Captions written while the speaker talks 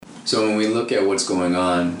So when we look at what's going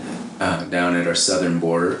on down at our southern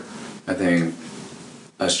border, I think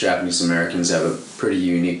us Japanese Americans have a pretty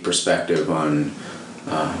unique perspective on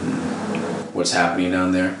what's happening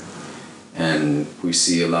down there. And we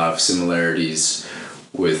see a lot of similarities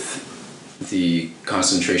with the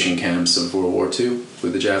concentration camps of World War II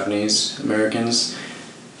with the Japanese Americans.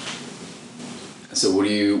 So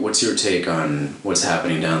what's your take on what's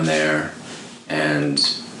happening down there, and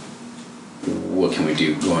what can we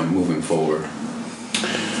do moving forward?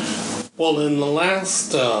 Well, in the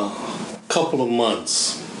last couple of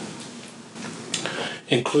months,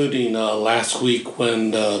 including last week when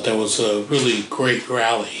there was a really great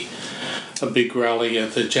rally, a big rally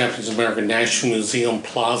at the Japanese American National Museum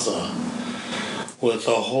Plaza with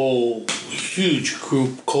a whole huge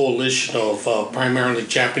group coalition of primarily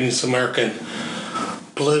Japanese American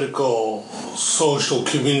political, social,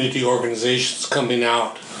 community organizations coming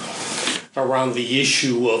out around the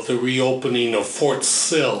issue of the reopening of Fort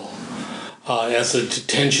Sill as a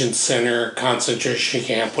detention center, concentration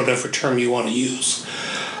camp, whatever term you want to use,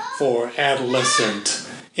 for adolescent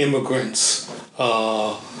immigrants,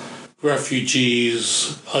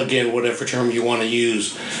 refugees, again, whatever term you want to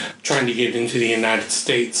use, trying to get into the United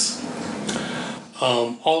States.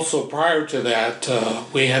 Also, prior to that,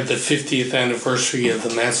 we had the 50th anniversary of the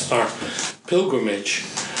Manzanar Pilgrimage,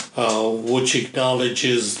 which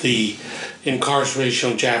acknowledges the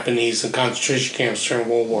incarceration of Japanese in concentration camps during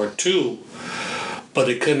World War II, but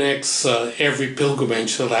it connects every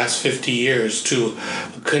pilgrimage the last 50 years to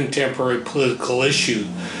a contemporary political issue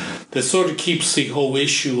that sort of keeps the whole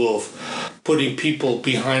issue of putting people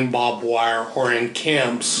behind barbed wire or in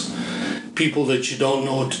camps, people that you don't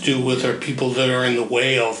know what to do with, or people that are in the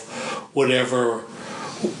way of whatever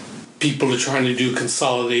people are trying to do,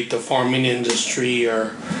 consolidate the farming industry,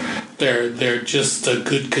 or they're just a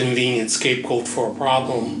good convenient scapegoat for a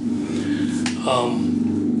problem.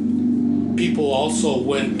 People also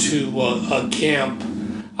went to a camp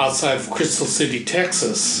outside of Crystal City,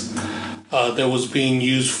 Texas, that was being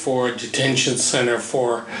used for a detention center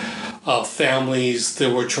for families that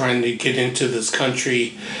were trying to get into this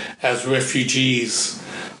country as refugees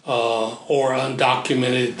or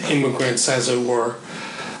undocumented immigrants, as it were,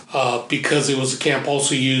 because it was a camp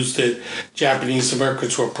also used that Japanese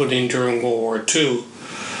Americans were put in during World War II.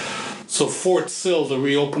 So Fort Sill, the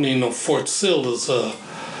reopening of Fort Sill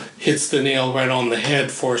hits the nail right on the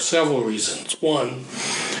head for several reasons. One,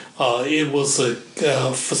 it was a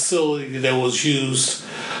facility that was used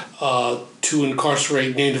to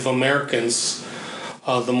incarcerate Native Americans.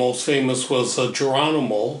 The most famous was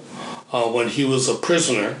Geronimo when he was a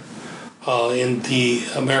prisoner in the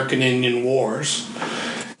American Indian Wars,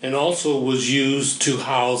 and also was used to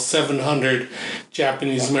house 700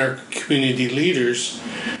 Japanese American community leaders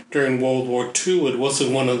during World War II. It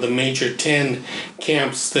wasn't one of the major 10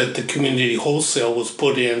 camps that the community wholesale was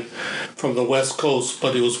put in from the West Coast,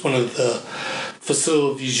 but it was one of the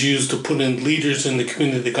facilities used to put in leaders in the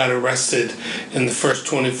community that got arrested in the first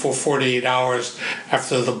 48 hours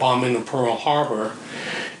after the bombing of Pearl Harbor.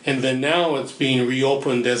 And then now it's being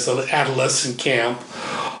reopened as an adolescent camp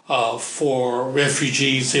for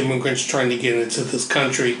refugees, immigrants trying to get into this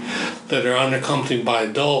country that are unaccompanied by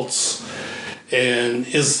adults, and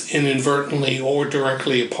is inadvertently or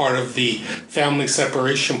directly a part of the family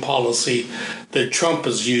separation policy that Trump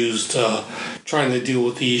has used trying to deal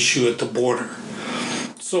with the issue at the border.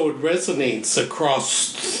 So it resonates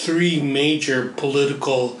across three major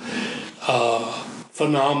political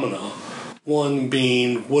phenomena. One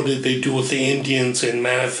being, what did they do with the Indians in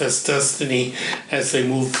Manifest Destiny as they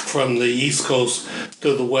moved from the East Coast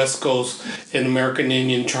to the West Coast, and American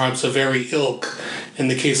Indian tribes of every ilk. In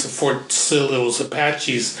the case of Fort Sill, it was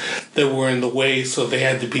Apaches that were in the way, so they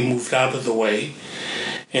had to be moved out of the way.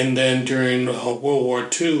 And then during World War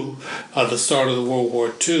II, the start of the World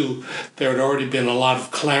War II, there had already been a lot of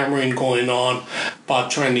clamoring going on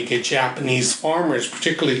about trying to get Japanese farmers,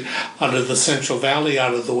 particularly out of the Central Valley,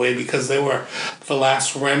 out of the way, because they were the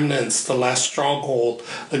last remnants, the last stronghold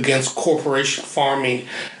against corporation farming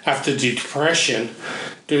after the Depression.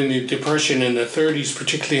 During the Depression in the 30s,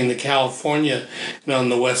 particularly in the California and on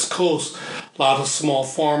the West Coast, a lot of small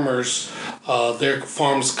farmers, their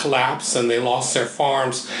farms collapsed and they lost their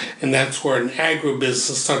farms, and that's where an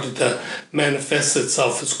agribusiness started to manifest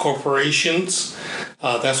itself as corporations.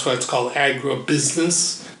 That's why it's called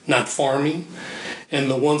agribusiness, not farming. And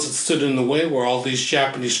the ones that stood in the way were all these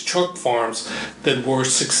Japanese truck farms that were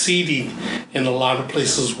succeeding in a lot of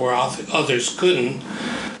places where others couldn't.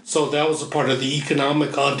 So that was a part of the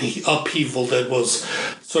economic upheaval that was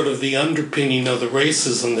sort of the underpinning of the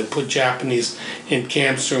racism that put Japanese in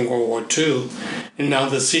camps during World War II. And now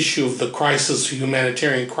this issue of the crisis,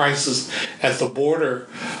 humanitarian crisis at the border,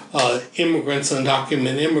 immigrants,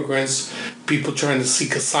 undocumented immigrants, people trying to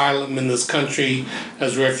seek asylum in this country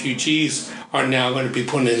as refugees are now going to be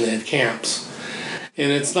put in camps.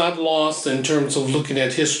 And it's not lost in terms of looking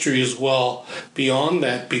at history as well beyond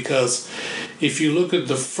that, because if you look at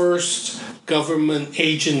the first government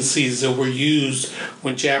agencies that were used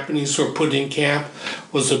when Japanese were put in camp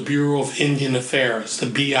was the Bureau of Indian Affairs, the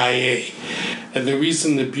BIA. And the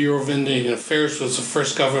reason the Bureau of Indian Affairs was the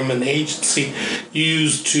first government agency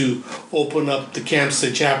used to open up the camps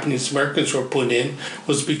that Japanese Americans were put in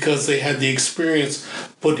was because they had the experience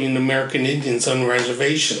putting American Indians on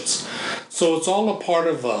reservations. So it's all a part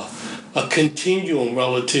of a continuum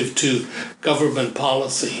relative to government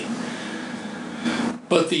policy.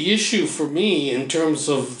 But the issue for me in terms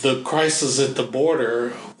of the crisis at the border,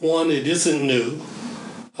 one, it isn't new.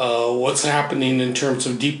 What's happening in terms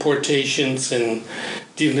of deportations and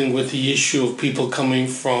dealing with the issue of people coming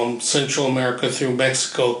from Central America through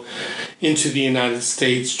Mexico into the United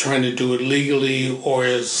States, trying to do it legally or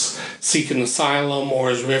as seeking asylum or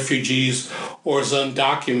as refugees or as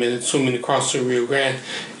undocumented swimming across the Rio Grande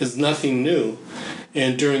is nothing new.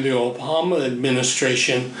 And during the Obama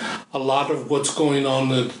administration, a lot of what's going on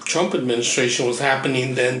in the Trump administration was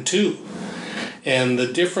happening then too. And the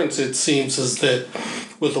difference, it seems, is that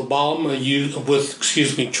with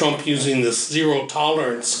Trump using this zero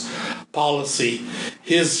tolerance policy,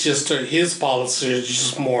 his policy is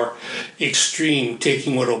just more extreme,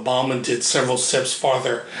 taking what Obama did several steps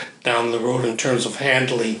farther down the road in terms of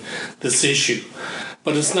handling this issue.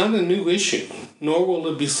 But it's not a new issue, nor will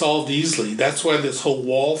it be solved easily. That's why this whole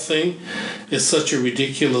wall thing is such a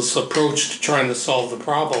ridiculous approach to trying to solve the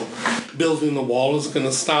problem. Building the wall is going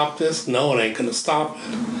to stop this? No, it ain't going to stop it.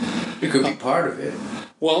 It could be part of it.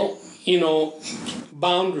 Well,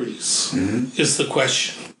 boundaries is the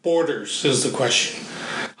question. Borders is the question.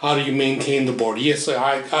 How do you maintain the border? Yes,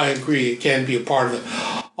 I agree, it can be a part of it.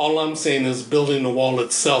 All I'm saying is building the wall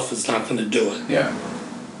itself is not going to do it. Yeah.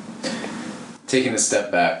 Taking a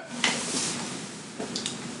step back,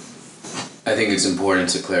 I think it's important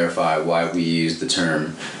to clarify why we use the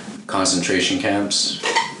term concentration camps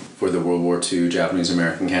for the World War II Japanese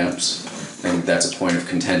American camps. I think that's a point of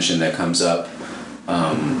contention that comes up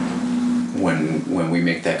when we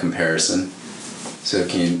make that comparison. So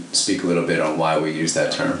can you speak a little bit on why we use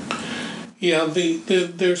that term? Yeah,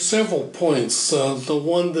 there's several points. The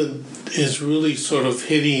one that is really sort of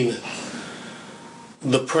hitting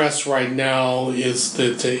the press right now is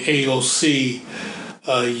that the AOC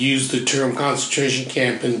used the term concentration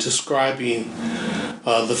camp in describing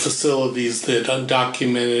the facilities that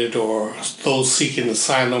undocumented or those seeking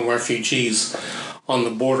asylum refugees on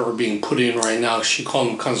the border are being put in right now. She called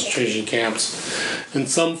them concentration camps. And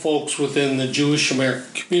some folks within the Jewish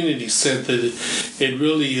American community said that it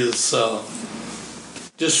really is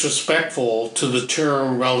disrespectful to the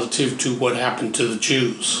term relative to what happened to the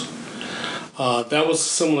Jews. That was a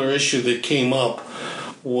similar issue that came up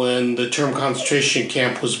when the term concentration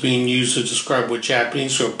camp was being used to describe what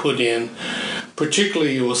Japanese were put in.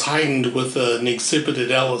 Particularly, it was heightened with an exhibit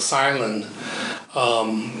at Ellis Island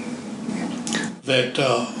that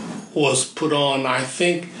was put on, I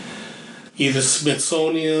think, either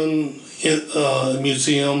Smithsonian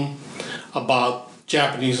Museum about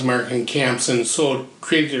Japanese American camps, and so it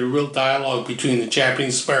created a real dialogue between the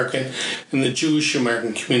Japanese American and the Jewish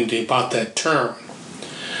American community about that term.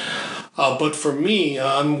 But for me,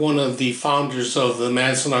 I'm one of the founders of the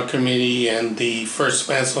Manzanar Committee and the first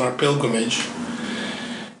Manzanar pilgrimage.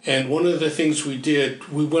 And one of the things we did,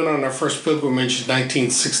 we went on our first pilgrimage in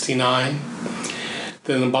 1969.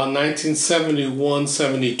 Then about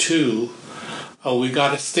 1971-72, we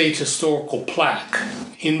got a state historical plaque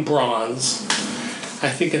in bronze. I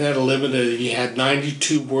think it had a limit of, you had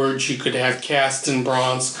 92 words you could have cast in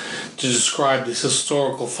bronze to describe this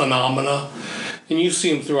historical phenomena. And you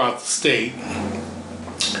see them throughout the state.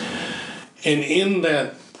 And in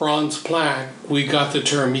that bronze plaque, we got the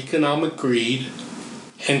term economic greed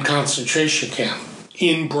and concentration camp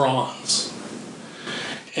in bronze.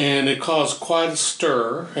 And it caused quite a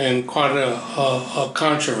stir and quite a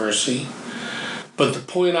controversy. But the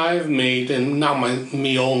point I have made, and not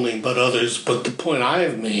me only, but others, but the point I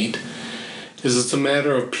have made is it's a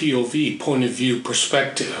matter of POV, point of view,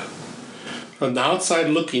 perspective. From the outside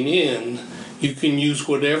looking in, you can use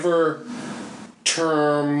whatever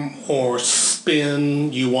term or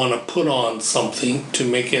spin you want to put on something to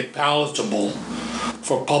make it palatable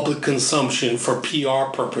for public consumption for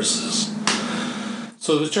PR purposes.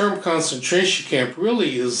 So the term concentration camp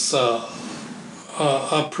really is a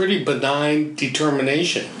pretty benign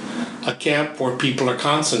determination. a camp where people are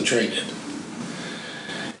concentrated.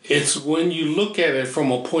 It's when you look at it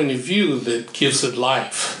from a point of view that gives it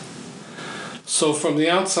life. So from the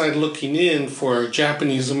outside looking in, for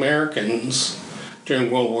Japanese Americans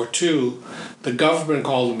during World War II, the government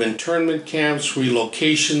called them internment camps,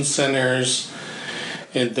 relocation centers,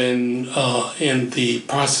 and then in the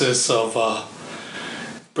process of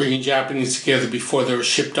bringing Japanese together before they were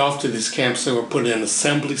shipped off to these camps, they were put in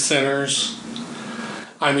assembly centers.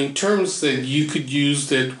 I mean, terms that you could use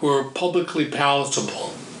that were publicly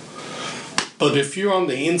palatable. But if you're on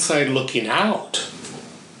the inside looking out,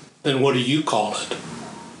 then what do you call it?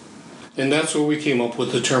 And that's where we came up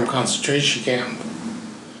with the term concentration camp.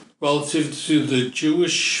 Relative to the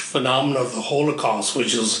Jewish phenomenon of the Holocaust,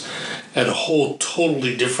 which is at a whole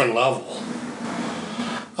totally different level.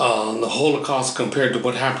 The Holocaust compared to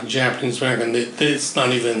what happened to Japanese American, it's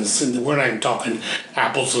not even, we're not even talking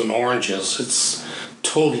apples and oranges. It's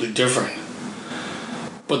totally different.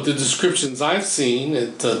 But the descriptions I've seen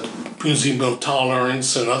at the Museum of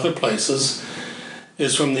Tolerance and other places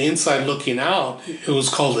is from the inside looking out, it was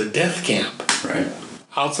called a death camp. Right.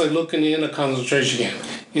 Outside looking in, a concentration camp.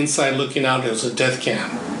 Inside looking out, it was a death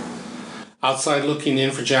camp. Outside looking in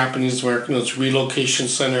for Japanese Americans, it was relocation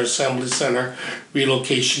center, assembly center,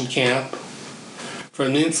 relocation camp.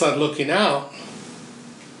 From the inside looking out,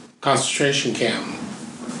 concentration camp.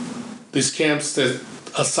 These camps that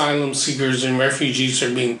asylum seekers and refugees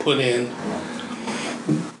are being put in,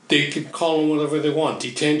 they could call them whatever they want.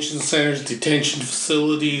 Detention centers, detention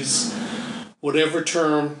facilities, whatever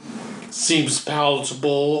term seems palatable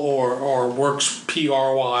or works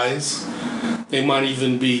PR-wise. They might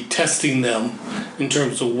even be testing them in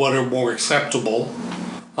terms of what are more acceptable.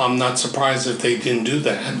 I'm not surprised if they didn't do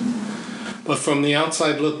that. But from the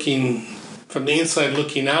inside looking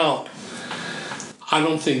out, I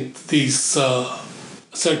don't think these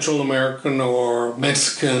Central American or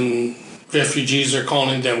Mexican refugees are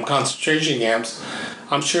calling them concentration camps.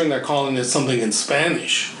 I'm sure they're calling it something in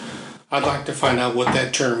Spanish. I'd like to find out what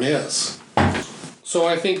that term is. So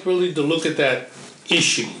I think really to look at that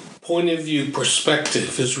issue, point of view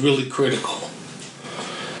perspective is really critical.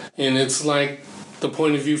 And it's like the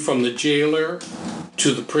point of view from the jailer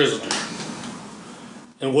to the prisoner.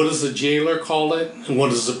 And what does the jailer call it, and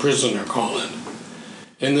what does the prisoner call it?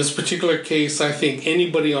 In this particular case, I think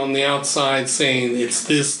anybody on the outside saying it's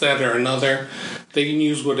this, that, or another, they can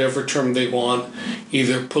use whatever term they want,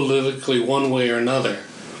 either politically one way or another.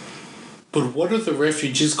 But what are the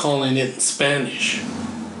refugees calling it in Spanish?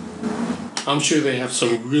 I'm sure they have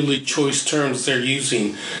some really choice terms they're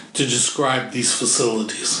using to describe these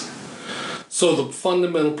facilities. So the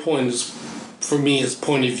fundamental point is, for me, is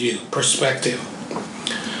point of view, perspective.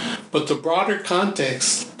 But the broader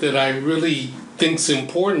context that I really think is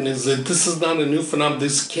important is that this is not a new phenomenon.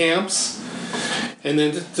 These camps, and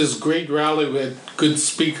then this great rally with good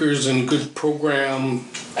speakers and good program,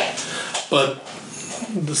 but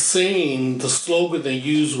the slogan they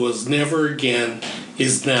used was "Never again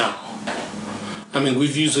is now." I mean,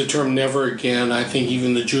 we've used the term "never again." I think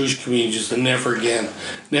even the Jewish community uses the "never again."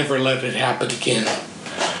 Never let it happen again.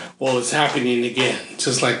 Well, it's happening again,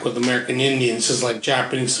 just like with American Indians, just like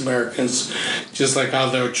Japanese Americans, just like how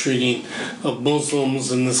they're treating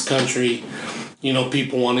Muslims in this country. You know,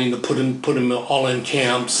 people wanting to put them all in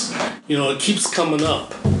camps. You know, it keeps coming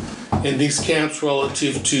up. And these camps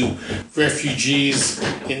relative to refugees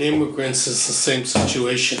and immigrants is the same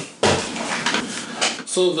situation.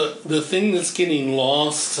 So the thing that's getting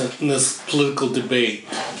lost in this political debate,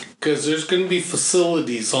 because there's going to be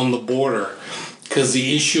facilities on the border, because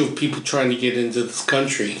the issue of people trying to get into this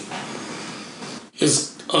country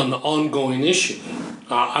is an ongoing issue.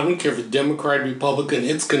 I don't care if it's Democrat, Republican,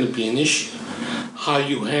 it's going to be an issue. How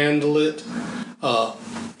you handle it,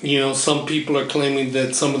 you know, some people are claiming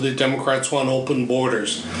that some of the Democrats want open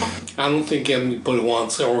borders. I don't think anybody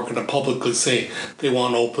wants, or going to publicly say they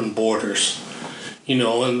want open borders. You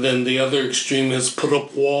know, and then the other extreme is put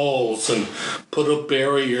up walls and put up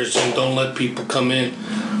barriers and don't let people come in.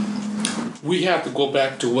 We have to go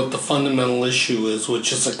back to what the fundamental issue is,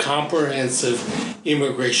 which is a comprehensive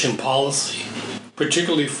immigration policy,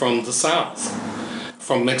 particularly from the South,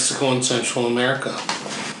 from Mexico and Central America.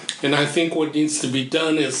 And I think what needs to be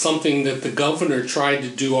done is something that the governor tried to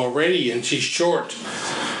do already in his short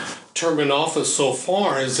term in office so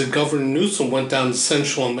far, is that Governor Newsom went down to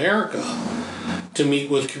Central America to meet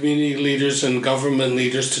with community leaders and government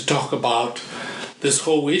leaders to talk about this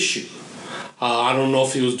whole issue. I don't know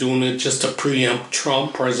if he was doing it just to preempt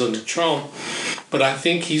Trump, President Trump, but I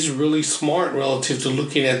think he's really smart relative to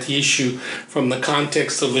looking at the issue from the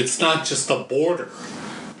context of it's not just a border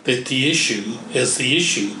that the issue is the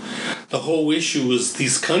issue. The whole issue is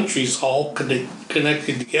these countries all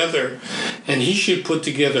connected together, and he should put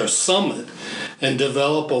together a summit and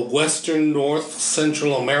develop a Western, North,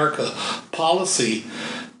 Central America policy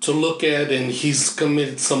to look at, and he's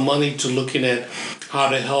committed some money to looking at how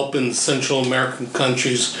to help in Central American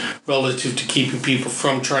countries relative to keeping people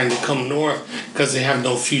from trying to come north because they have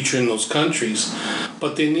no future in those countries.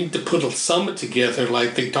 But they need to put a summit together,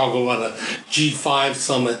 like they talk about a G5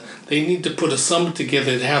 summit. They need to put a summit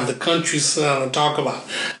together to have the countries sit down and talk about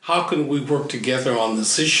how can we work together on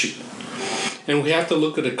this issue. And we have to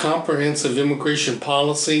look at a comprehensive immigration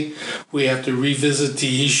policy. We have to revisit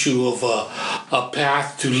the issue of a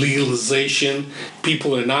path to legalization.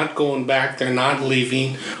 People are not going back. They're not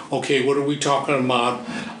leaving. Okay, what are we talking about?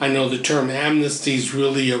 I know the term amnesty is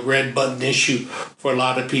really a red button issue for a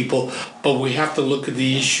lot of people, but we have to look at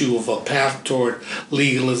the issue of a path toward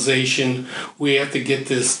legalization. We have to get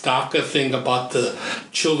this DACA thing about the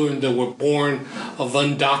children that were born of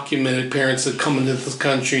undocumented parents that come into this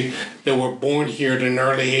country that were born here at an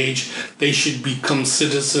early age. They should become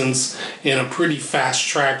citizens in a pretty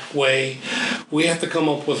fast-track way. We have to come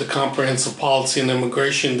up with a comprehensive policy on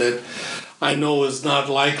immigration that I know is not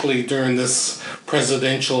likely during this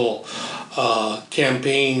presidential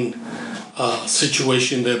campaign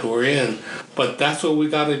situation that we're in, but that's what we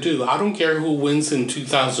got to do. I don't care who wins in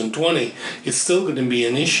 2020, it's still going to be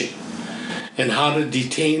an issue. And how to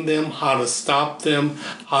detain them, how to stop them,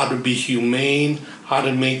 how to be humane, how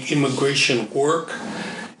to make immigration work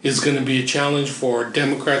is going to be a challenge for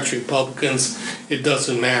Democrats, Republicans. It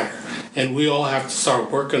doesn't matter. And we all have to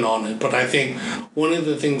start working on it. But I think one of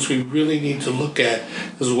the things we really need to look at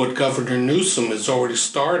is what Governor Newsom has already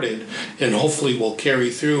started and hopefully will carry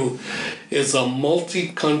through is a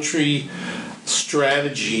multi-country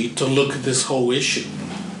strategy to look at this whole issue.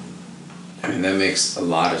 I mean, that makes a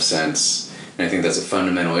lot of sense. And I think that's a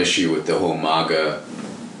fundamental issue with the whole MAGA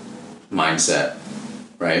mindset,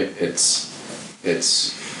 right? It's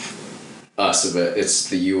us, it's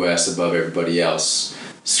the U.S. above everybody else.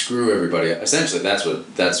 Screw everybody. Essentially, that's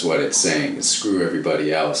what it's saying. It's screw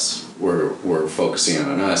everybody else. We're focusing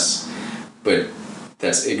on us, but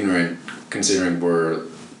that's ignorant considering we're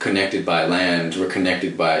connected by land. We're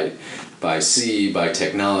connected by sea, by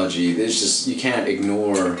technology. There's just you can't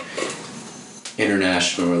ignore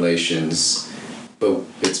international relations. But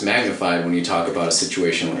it's magnified when you talk about a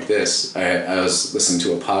situation like this. I was listening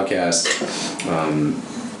to a podcast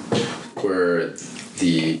where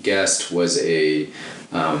the guest was he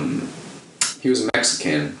was a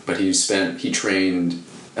Mexican, but he trained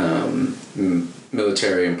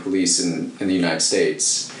military and police in the United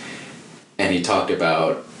States, and he talked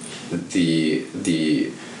about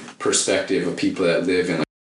the perspective of people that live in